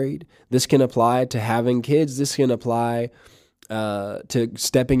getting married. This can apply to having kids. This can apply to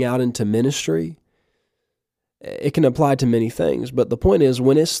stepping out into ministry. It can apply to many things. But the point is,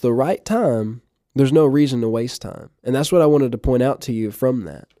 when it's the right time, there's no reason to waste time. And that's what I wanted to point out to you from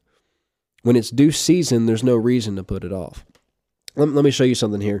that. When it's due season, there's no reason to put it off. Let me show you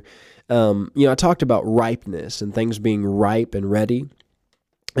something here. I talked about ripeness and things being ripe and ready.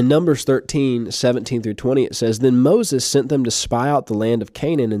 In Numbers 13, 17 through 20, it says, Then Moses sent them to spy out the land of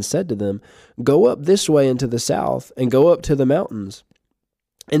Canaan and said to them, Go up this way into the south and go up to the mountains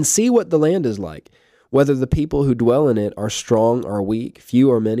and see what the land is like, whether the people who dwell in it are strong or weak,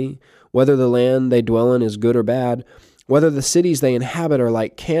 few or many, whether the land they dwell in is good or bad, whether the cities they inhabit are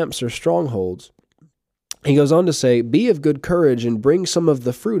like camps or strongholds. He goes on to say, be of good courage and bring some of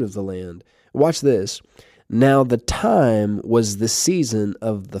the fruit of the land. Watch this. Now the time was the season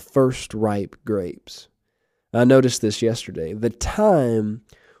of the first ripe grapes. I noticed this yesterday. The time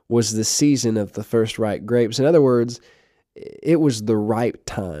was the season of the first ripe grapes. In other words, it was the ripe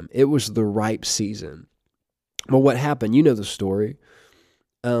time. It was the ripe season. Well, what happened? You know the story.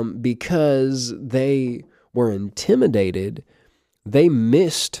 Because they were intimidated, they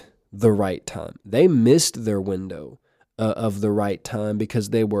missed the right time. They missed their window of the right time because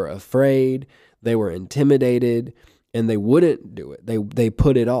they were afraid, they were intimidated, and they wouldn't do it. They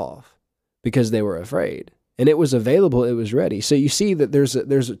put it off because they were afraid. And it was available, it was ready. So you see that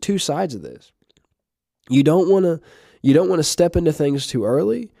there's two sides of this. You don't want to step into things too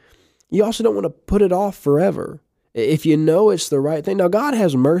early. You also don't want to put it off forever. If you know it's the right thing. Now, God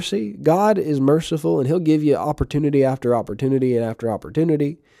has mercy. God is merciful, and he'll give you opportunity after opportunity and after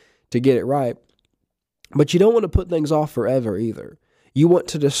opportunity to get it right. But you don't want to put things off forever either. You want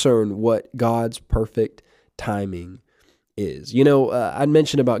to discern what God's perfect timing is. You know, I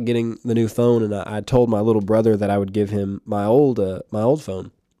mentioned about getting the new phone, and I told my little brother that I would give him my old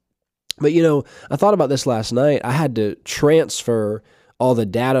phone. But, you know, I thought about this last night. I had to transfer all the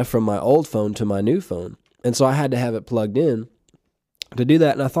data from my old phone to my new phone. And so I had to have it plugged in to do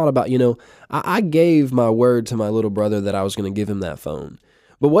that. And I thought about, you know, I gave my word to my little brother that I was going to give him that phone.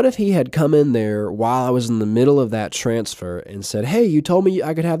 But what if he had come in there while I was in the middle of that transfer and said, hey, you told me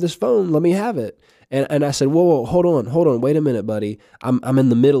I could have this phone. Let me have it. And I said, whoa, hold on. Wait a minute, buddy. I'm in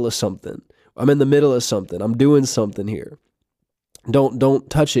the middle of something. I'm doing something here. Don't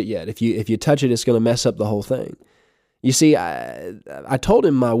touch it yet. If you touch it, it's going to mess up the whole thing. You see, I told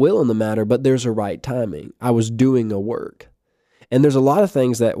him my will in the matter, but there's a right timing. I was doing a work. And there's a lot of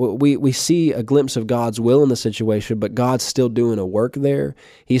things that we see a glimpse of God's will in the situation, but God's still doing a work there.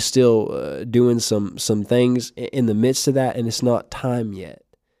 He's still doing some things in the midst of that, and it's not time yet.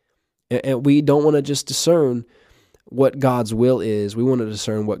 And we don't want to just discern what God's will is. We want to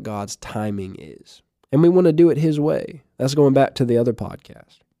discern what God's timing is. And we want to do it his way. That's going back to the other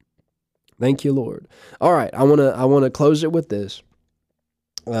podcast. Thank you, Lord. All right, I want to close it with this.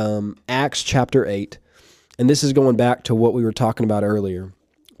 Acts chapter 8. And this is going back to what we were talking about earlier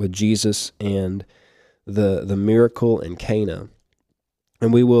with Jesus and the miracle in Cana.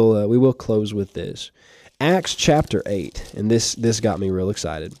 And we will close with this. Acts chapter 8. And this got me real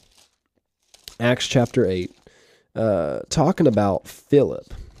excited. Acts chapter 8. Talking about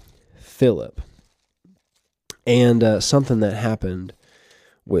Philip. And something that happened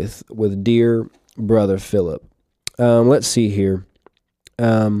with dear brother Philip. Let's see here.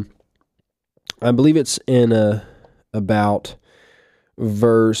 I believe it's in about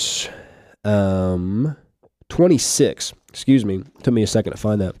verse 26. Excuse me. It took me a second to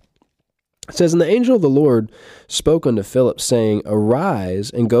find that. It says, and the angel of the Lord spoke unto Philip, saying,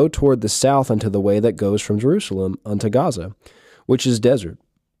 arise and go toward the south unto the way that goes from Jerusalem unto Gaza, which is desert.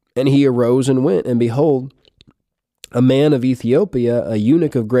 And he arose and went, and behold, a man of Ethiopia, a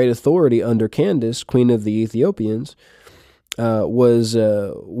eunuch of great authority under Candace, queen of the Ethiopians,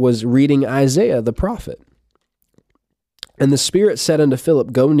 was reading Isaiah the prophet. And the Spirit said unto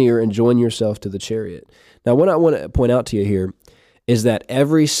Philip, go near and join yourself to the chariot. Now, what I want to point out to you here is that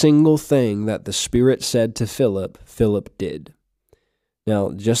every single thing that the Spirit said to Philip, Philip did.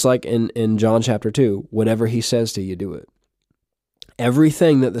 Now, just like in John chapter 2, whatever he says to you, do it.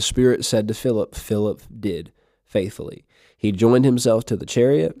 Everything that the Spirit said to Philip, Philip did faithfully. He joined himself to the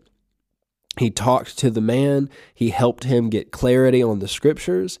chariot. He talked to the man. He helped him get clarity on the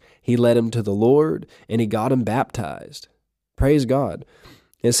scriptures. He led him to the Lord, and he got him baptized. Praise God.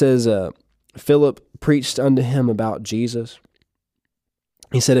 It says, Philip preached unto him about Jesus.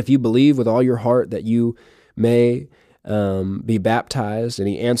 He said, if you believe with all your heart that you may be baptized. And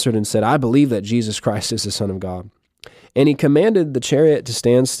he answered and said, I believe that Jesus Christ is the Son of God. And he commanded the chariot to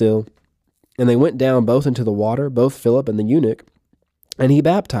stand still. And they went down both into the water, both Philip and the eunuch, and he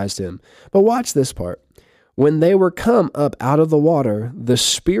baptized him. But watch this part. When they were come up out of the water, the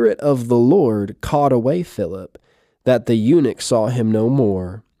Spirit of the Lord caught away Philip, that the eunuch saw him no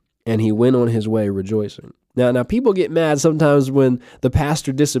more, and he went on his way rejoicing. Now people get mad sometimes when the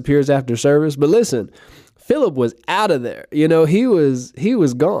pastor disappears after service, but listen, Philip was out of there. You know, he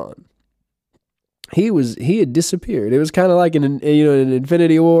was gone. He had disappeared. It was kind of like an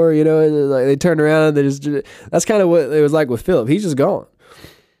Infinity War, and like they turned around and that's kind of what it was like with Philip. He's just gone.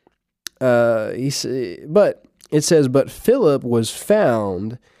 But it says, but Philip was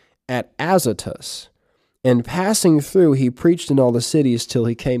found at Azotus, and passing through, he preached in all the cities till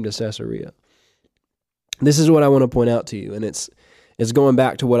he came to Caesarea. This is what I want to point out to you, and it's It's going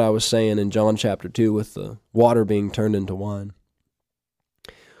back to what I was saying in John chapter 2 with the water being turned into wine.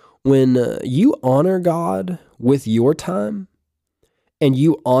 When you honor God with your time, and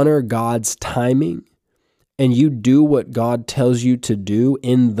you honor God's timing, and you do what God tells you to do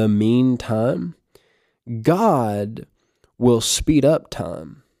in the meantime, God will speed up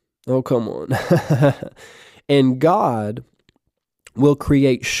time. Oh, come on. And God will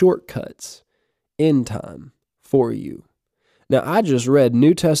create shortcuts in time for you. Now, I just read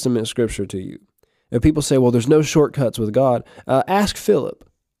New Testament scripture to you. And people say, well, there's no shortcuts with God. Ask Philip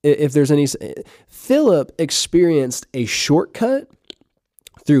if there's any. Philip experienced a shortcut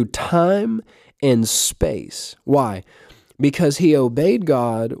through time and space. Why? Because he obeyed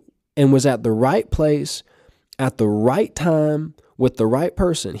God and was at the right place at the right time with the right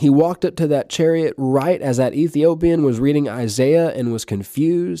person. He walked up to that chariot right as that Ethiopian was reading Isaiah and was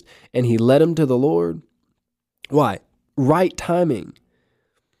confused, and he led him to the Lord. Why? Right timing.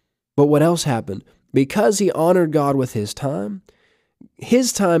 But what else happened? Because he honored God with his time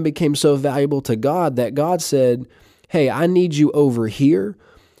became so valuable to God that God said, hey, I need you over here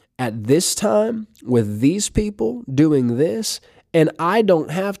at this time with these people doing this, and I don't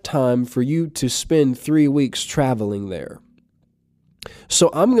have time for you to spend 3 weeks traveling there. So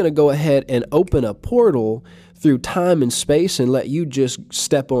I'm going to go ahead and open a portal through time and space and let you just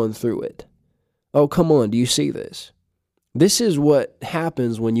step on through it. Oh, come on. Do you see this? This is what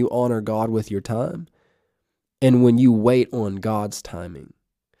happens when you honor God with your time and when you wait on God's timing.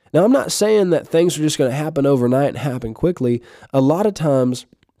 Now, I'm not saying that things are just going to happen overnight and happen quickly. A lot of times,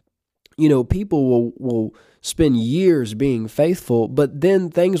 people will spend years being faithful, but then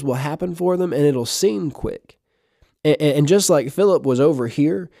things will happen for them and it'll seem quick. And just like Philip was over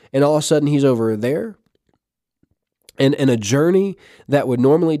here and all of a sudden he's over there, and a journey that would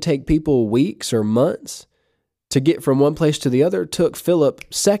normally take people weeks or months to get from one place to the other took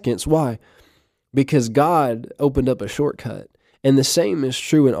Philip seconds. Why? Because God opened up a shortcut. And the same is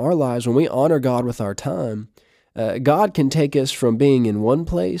true in our lives. When we honor God with our time, God can take us from being in one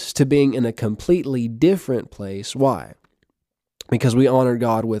place to being in a completely different place. Why? Because we honored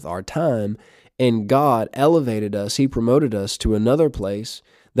God with our time, and God elevated us. He promoted us to another place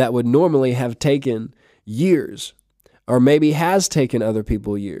that would normally have taken years, or maybe has taken other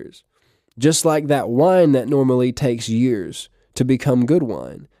people years. Just like that wine that normally takes years to become good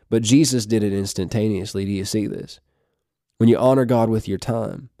wine. But Jesus did it instantaneously. Do you see this? When you honor God with your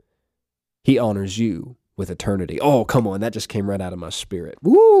time, He honors you with eternity. Oh, come on. That just came right out of my spirit.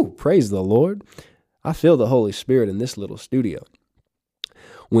 Woo! Praise the Lord. I feel the Holy Spirit in this little studio.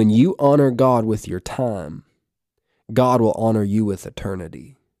 When you honor God with your time, God will honor you with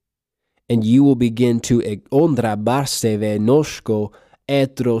eternity. And you will begin to ondrabarse venoshko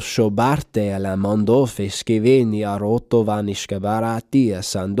etro shobarte ala mandofe skeveni aroto vanishkabarati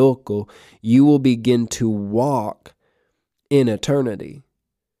sandoko. You will begin to walk in eternity.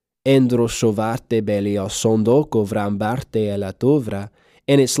 Endro shovarte belia sondoko vrambarte elatovra.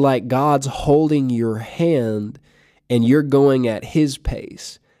 And it's like God's holding your hand and you're going at His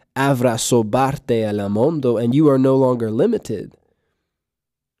pace. Avra sobarte alamondo, and you are no longer limited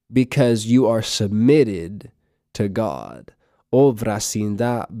because you are submitted to God.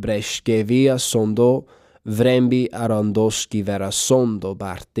 Ovrasinda breshkevia sondo vrembi arandoski vera sondo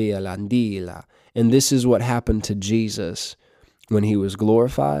barte alandila. And this is what happened to Jesus when He was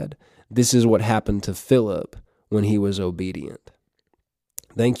glorified. This is what happened to Philip when he was obedient.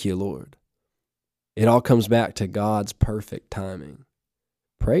 Thank you, Lord. It all comes back to God's perfect timing.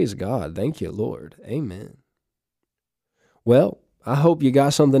 Praise God. Thank you, Lord. Amen. Well, I hope you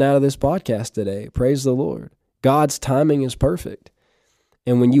got something out of this podcast today. Praise the Lord. God's timing is perfect.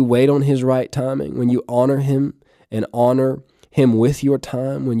 And when you wait on His right timing, when you honor Him and honor Him with your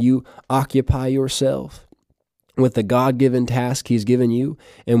time, when you occupy yourself with the God-given task He's given you,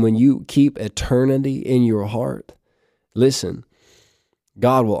 and when you keep eternity in your heart, listen,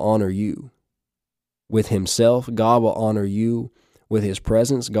 God will honor you with Himself. God will honor you with His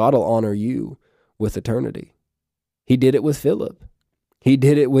presence. God will honor you with eternity. He did it with Philip. He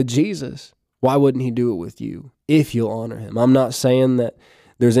did it with Jesus. Why wouldn't He do it with you if you'll honor Him? I'm not saying that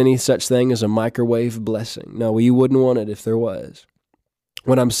there's any such thing as a microwave blessing. No, you wouldn't want it if there was.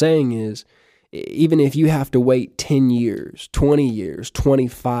 What I'm saying is, even if you have to wait 10 years, 20 years,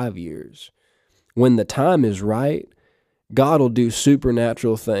 25 years, when the time is right, God will do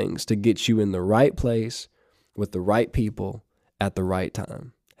supernatural things to get you in the right place with the right people at the right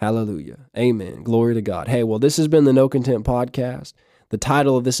time. Hallelujah. Amen. Glory to God. Hey, well, this has been the No Content Podcast. The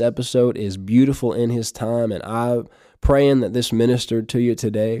title of this episode is Beautiful in His Time, and I'm praying that this ministered to you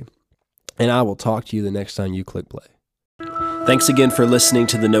today, and I will talk to you the next time you click play. Thanks again for listening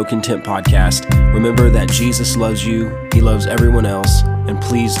to the No Contempt podcast. Remember that Jesus loves you, he loves everyone else, and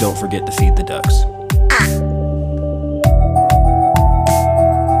please don't forget to feed the ducks.